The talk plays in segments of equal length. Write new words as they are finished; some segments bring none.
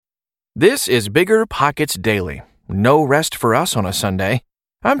This is Bigger Pockets Daily. No rest for us on a Sunday.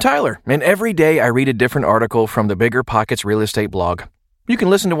 I'm Tyler, and every day I read a different article from the Bigger Pockets real estate blog. You can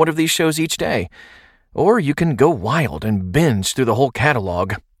listen to one of these shows each day, or you can go wild and binge through the whole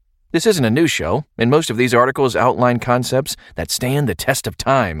catalog. This isn't a new show, and most of these articles outline concepts that stand the test of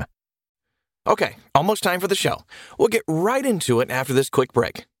time. Okay, almost time for the show. We'll get right into it after this quick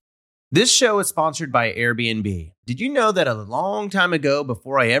break. This show is sponsored by Airbnb. Did you know that a long time ago,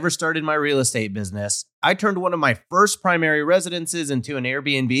 before I ever started my real estate business, I turned one of my first primary residences into an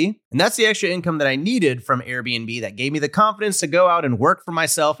Airbnb? And that's the extra income that I needed from Airbnb that gave me the confidence to go out and work for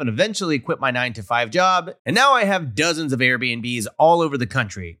myself and eventually quit my 9-to-5 job. And now I have dozens of Airbnbs all over the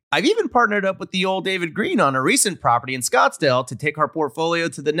country. I've even partnered up with the old David Green on a recent property in Scottsdale to take our portfolio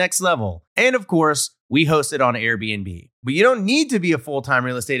to the next level. And of course, we host it on Airbnb. But you don't need to be a full-time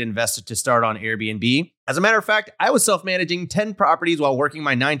real estate investor to start on Airbnb. As a matter of fact, I was self-managing 10 properties while working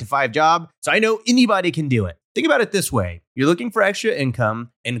my 9-to-5 job, so I know anybody can do it. Think about it this way. You're looking for extra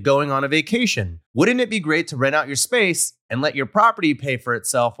income and going on a vacation. Wouldn't it be great to rent out your space and let your property pay for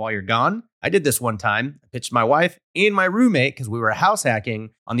itself while you're gone? I did this one time. I pitched my wife and my roommate, because we were house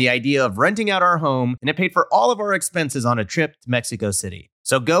hacking, on the idea of renting out our home, and it paid for all of our expenses on a trip to Mexico City.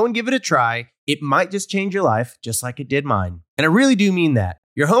 So go and give it a try. It might just change your life, just like it did mine. And I really do mean that.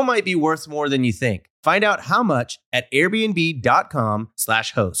 Your home might be worth more than you think. Find out how much at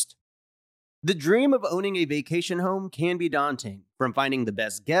airbnb.com/host. The dream of owning a vacation home can be daunting. From finding the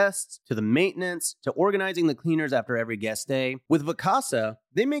best guests, to the maintenance, to organizing the cleaners after every guest stay, with Vacasa,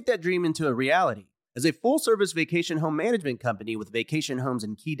 they make that dream into a reality. As a full-service vacation home management company with vacation homes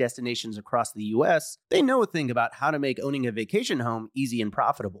in key destinations across the U.S., they know a thing about how to make owning a vacation home easy and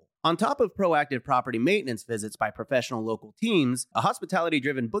profitable. On top of proactive property maintenance visits by professional local teams, a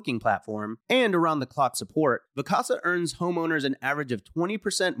hospitality-driven booking platform, and around-the-clock support, Vacasa earns homeowners an average of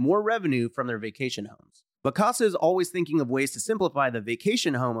 20% more revenue from their vacation homes. Vacasa is always thinking of ways to simplify the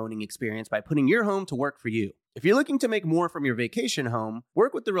vacation home owning experience by putting your home to work for you. If you're looking to make more from your vacation home,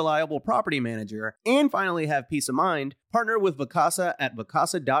 work with the reliable property manager, and finally have peace of mind, partner with Vacasa at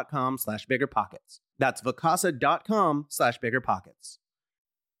vacasa.com/biggerpockets. That's vacasa.com/biggerpockets.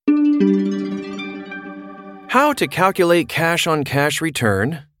 How to Calculate Cash-on-Cash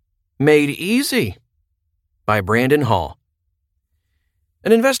Return Made Easy by Brandon Hall.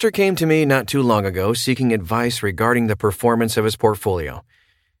 An investor came to me not too long ago seeking advice regarding the performance of his portfolio.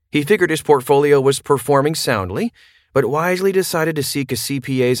 He figured his portfolio was performing soundly, but wisely decided to seek a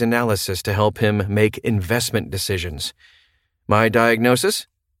CPA's analysis to help him make investment decisions. My diagnosis?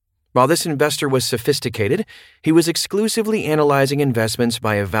 While this investor was sophisticated, he was exclusively analyzing investments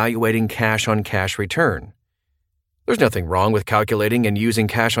by evaluating cash-on-cash return. There's nothing wrong with calculating and using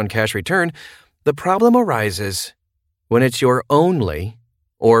cash-on-cash return. The problem arises when it's your only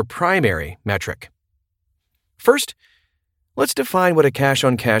or primary metric. First, let's define what a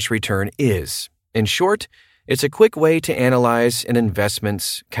cash-on-cash return is. In short, it's a quick way to analyze an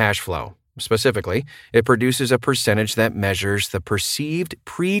investment's cash flow. Specifically, it produces a percentage that measures the perceived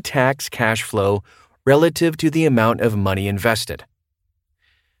pre-tax cash flow relative to the amount of money invested.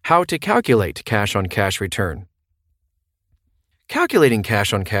 How to calculate cash-on-cash return? Calculating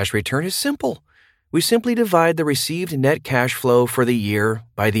cash-on-cash return is simple. We simply divide the received net cash flow for the year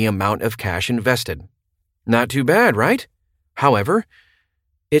by the amount of cash invested. Not too bad, right? However,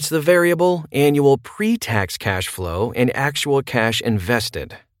 it's the variable annual pre-tax cash flow and actual cash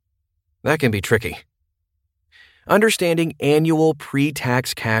invested. That can be tricky. Understanding annual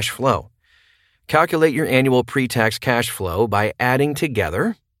pre-tax cash flow. Calculate your annual pre-tax cash flow by adding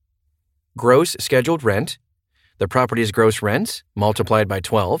together gross scheduled rent, the property's gross rent, multiplied by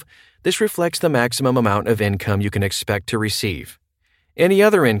 12. This reflects the maximum amount of income you can expect to receive. Any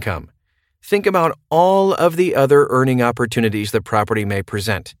other income. Think about all of the other earning opportunities the property may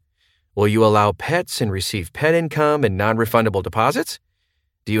present. Will you allow pets and receive pet income and non-refundable deposits?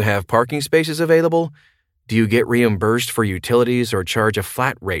 Do you have parking spaces available? Do you get reimbursed for utilities or charge a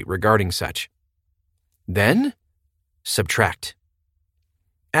flat rate regarding such? Then, subtract.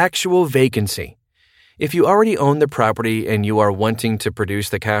 Actual vacancy. If you already own the property and you are wanting to produce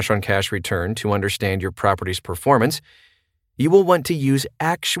the cash-on-cash return to understand your property's performance, you will want to use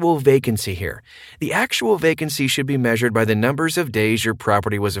actual vacancy here. The actual vacancy should be measured by the numbers of days your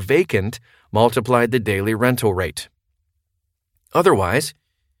property was vacant multiplied the daily rental rate. Otherwise,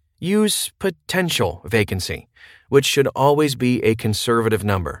 use potential vacancy, which should always be a conservative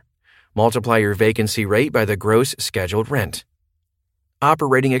number. Multiply your vacancy rate by the gross scheduled rent.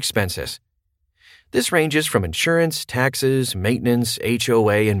 Operating expenses. This ranges from insurance, taxes, maintenance,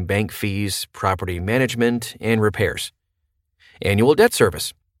 HOA and bank fees, property management, and repairs. Annual debt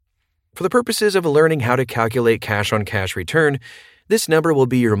service. For the purposes of learning how to calculate cash-on-cash return, this number will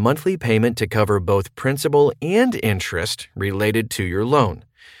be your monthly payment to cover both principal and interest related to your loan.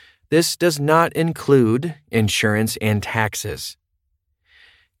 This does not include insurance and taxes.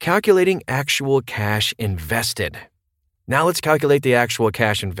 Calculating actual cash invested. Now let's calculate the actual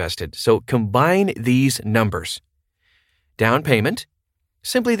cash invested. So combine these numbers. Down payment,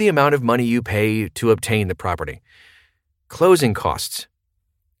 simply the amount of money you pay to obtain the property. Closing costs.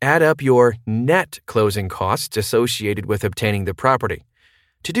 Add up your net closing costs associated with obtaining the property.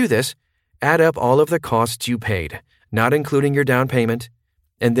 To do this, add up all of the costs you paid, not including your down payment,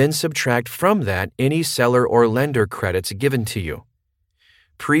 and then subtract from that any seller or lender credits given to you.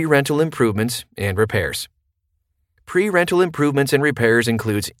 Pre-rental improvements and repairs. Pre-rental improvements and repairs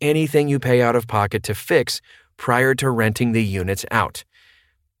includes anything you pay out of pocket to fix prior to renting the units out.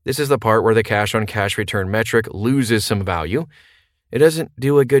 This is the part where the cash-on-cash return metric loses some value. It doesn't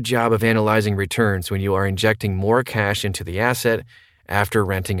do a good job of analyzing returns when you are injecting more cash into the asset after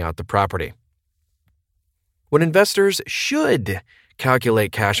renting out the property. When investors should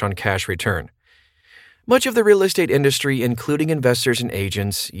calculate cash-on-cash return. Much of the real estate industry, including investors and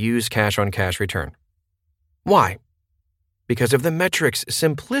agents, use cash-on-cash return. Why? Because of the metric's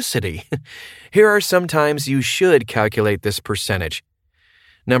simplicity. Here are some times you should calculate this percentage.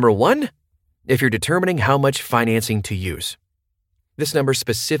 Number 1, if you're determining how much financing to use. This number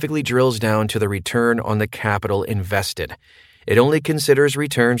specifically drills down to the return on the capital invested. It only considers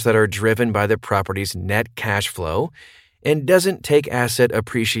returns that are driven by the property's net cash flow and doesn't take asset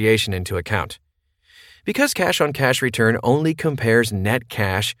appreciation into account. Because cash-on-cash return only compares net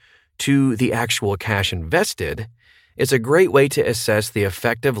cash to the actual cash invested, it's a great way to assess the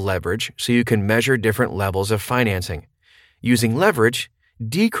effect of leverage so you can measure different levels of financing. Using leverage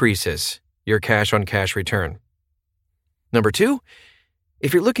decreases your cash-on-cash return. Number 2,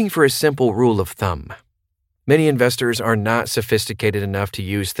 if you're looking for a simple rule of thumb, many investors are not sophisticated enough to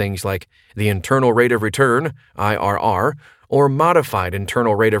use things like the internal rate of return, IRR, or modified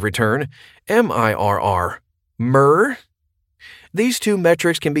internal rate of return, MIRR. MER? These two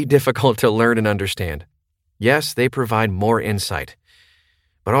metrics can be difficult to learn and understand. Yes, they provide more insight,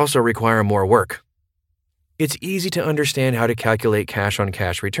 but also require more work. It's easy to understand how to calculate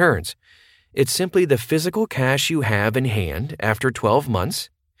cash-on-cash returns. It's simply the physical cash you have in hand after 12 months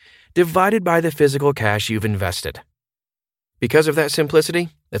divided by the physical cash you've invested. Because of that simplicity,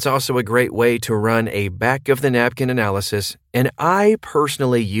 it's also a great way to run a back-of-the-napkin analysis, and I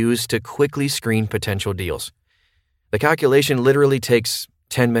personally use to quickly screen potential deals. The calculation literally takes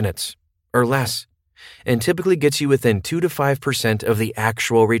 10 minutes or less and typically gets you within 2 to 5% of the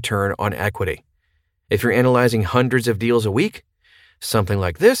actual return on equity. If you're analyzing hundreds of deals a week, something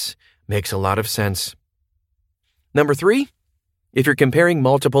like this makes a lot of sense. Number 3, if you're comparing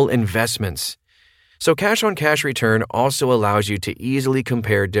multiple investments. So cash-on-cash return also allows you to easily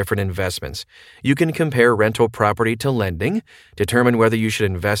compare different investments. You can compare rental property to lending, determine whether you should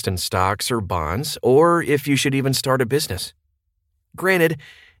invest in stocks or bonds, or if you should even start a business. Granted,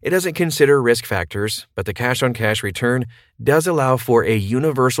 it doesn't consider risk factors, but the cash-on-cash return does allow for a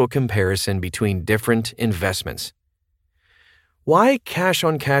universal comparison between different investments. Why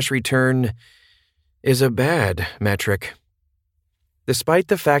cash-on-cash return is a bad metric? Despite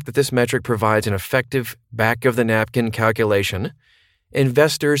the fact that this metric provides an effective back-of-the-napkin calculation,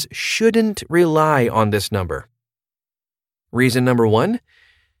 investors shouldn't rely on this number. Reason number 1,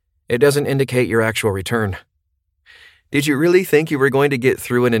 it doesn't indicate your actual return. Did you really think you were going to get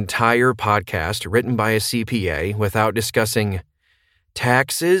through an entire podcast written by a CPA without discussing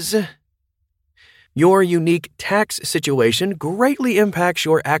taxes? Your unique tax situation greatly impacts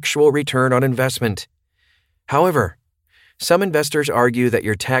your actual return on investment. However, some investors argue that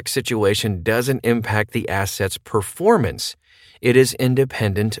your tax situation doesn't impact the asset's performance. It is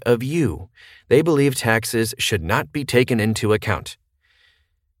independent of you. They believe taxes should not be taken into account.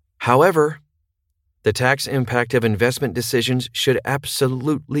 However, the tax impact of investment decisions should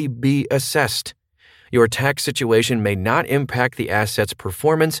absolutely be assessed. Your tax situation may not impact the asset's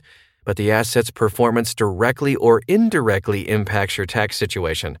performance, but the asset's performance directly or indirectly impacts your tax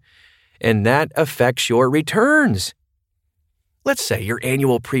situation, and that affects your returns. Let's say your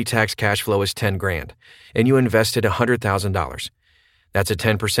annual pre-tax cash flow is $10,000 and you invested $100,000. That's a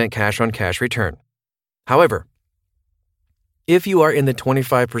 10% cash-on-cash return. However, if you are in the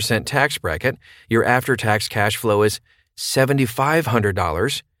 25% tax bracket, your after-tax cash flow is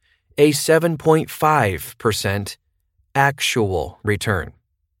 $7,500, a 7.5% actual return.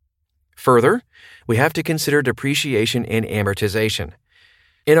 Further, we have to consider depreciation and amortization.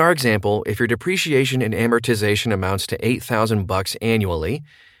 In our example, if your depreciation and amortization amounts to $8,000 annually,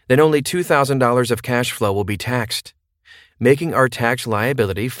 then only $2,000 of cash flow will be taxed, making our tax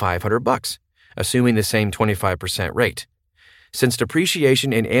liability $500, assuming the same 25% rate. Since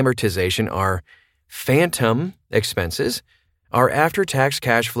depreciation and amortization are phantom expenses, our after-tax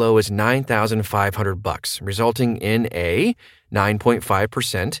cash flow is $9,500, resulting in a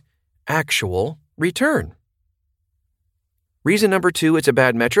 9.5% actual return. Reason number 2 it's a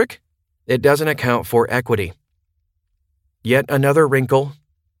bad metric: it doesn't account for equity. Yet another wrinkle.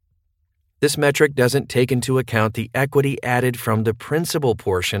 This metric doesn't take into account the equity added from the principal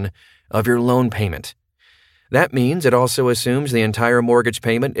portion of your loan payment. That means it also assumes the entire mortgage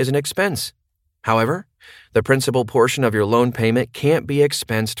payment is an expense. However, the principal portion of your loan payment can't be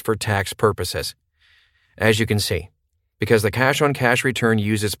expensed for tax purposes. As you can see, because the cash-on-cash return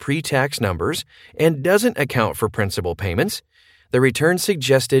uses pre-tax numbers and doesn't account for principal payments, the return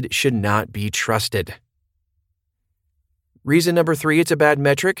suggested should not be trusted. Reason number 3 it's a bad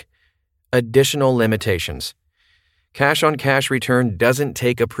metric: additional limitations. Cash-on-cash return doesn't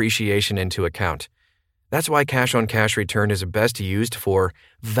take appreciation into account. That's why cash-on-cash return is best used for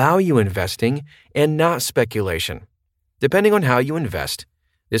value investing and not speculation. Depending on how you invest,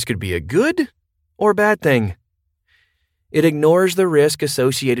 this could be a good or bad thing. It ignores the risk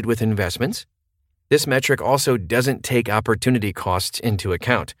associated with investments. This metric also doesn't take opportunity costs into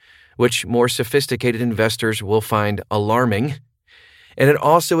account, which more sophisticated investors will find alarming. And it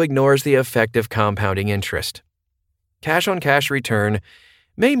also ignores the effect of compounding interest. Cash-on-cash return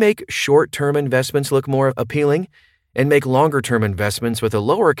may make short-term investments look more appealing and make longer-term investments with a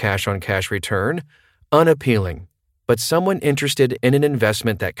lower cash-on-cash return unappealing. But someone interested in an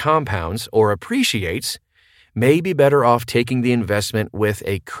investment that compounds or appreciates may be better off taking the investment with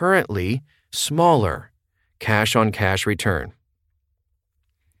a currently smaller cash-on-cash return.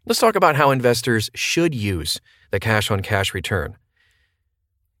 Let's talk about how investors should use the cash-on-cash return.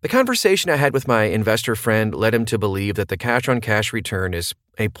 The conversation I had with my investor friend led him to believe that the cash-on-cash return is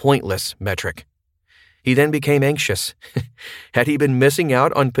a pointless metric. He then became anxious. Had he been missing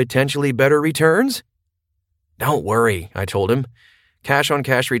out on potentially better returns? Don't worry, I told him.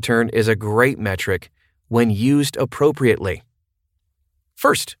 Cash-on-cash return is a great metric when used appropriately.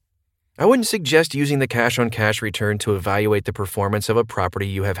 First, I wouldn't suggest using the cash-on-cash return to evaluate the performance of a property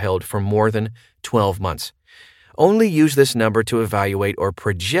you have held for more than 12 months. Only use this number to evaluate or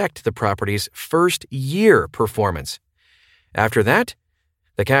project the property's first year performance. After that,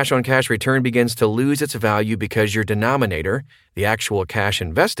 the cash-on-cash return begins to lose its value because your denominator, the actual cash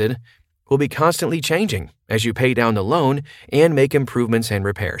invested, will be constantly changing as you pay down the loan and make improvements and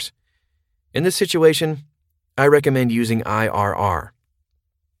repairs. In this situation, I recommend using IRR.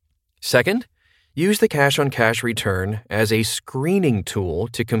 Second, use the cash-on-cash return as a screening tool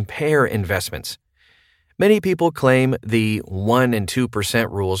to compare investments. Many people claim the 1% and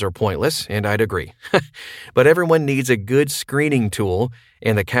 2% rules are pointless, and I'd agree. But everyone needs a good screening tool,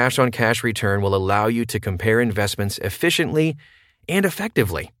 and the cash-on-cash return will allow you to compare investments efficiently and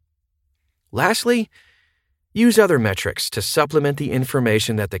effectively. Lastly, use other metrics to supplement the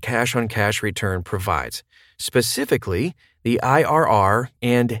information that the cash-on-cash return provides, specifically the IRR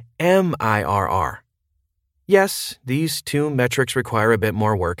and MIRR. Yes, these two metrics require a bit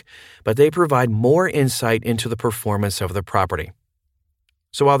more work, but they provide more insight into the performance of the property.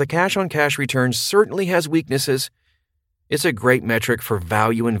 So while the cash-on-cash return certainly has weaknesses, it's a great metric for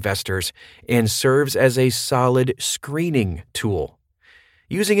value investors and serves as a solid screening tool.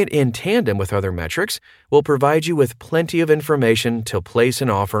 Using it in tandem with other metrics will provide you with plenty of information to place an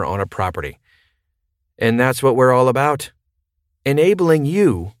offer on a property. And that's what we're all about, enabling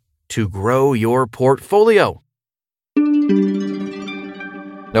you to grow your portfolio.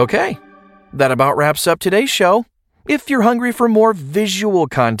 Okay, that about wraps up today's show. If you're hungry for more visual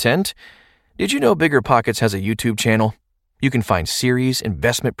content, did you know BiggerPockets has a YouTube channel? You can find series,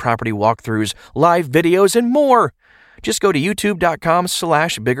 investment property walkthroughs, live videos, and more. Just go to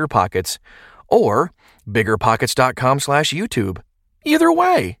youtube.com/BiggerPockets or BiggerPockets.com/YouTube. Either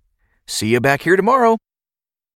way, see you back here tomorrow.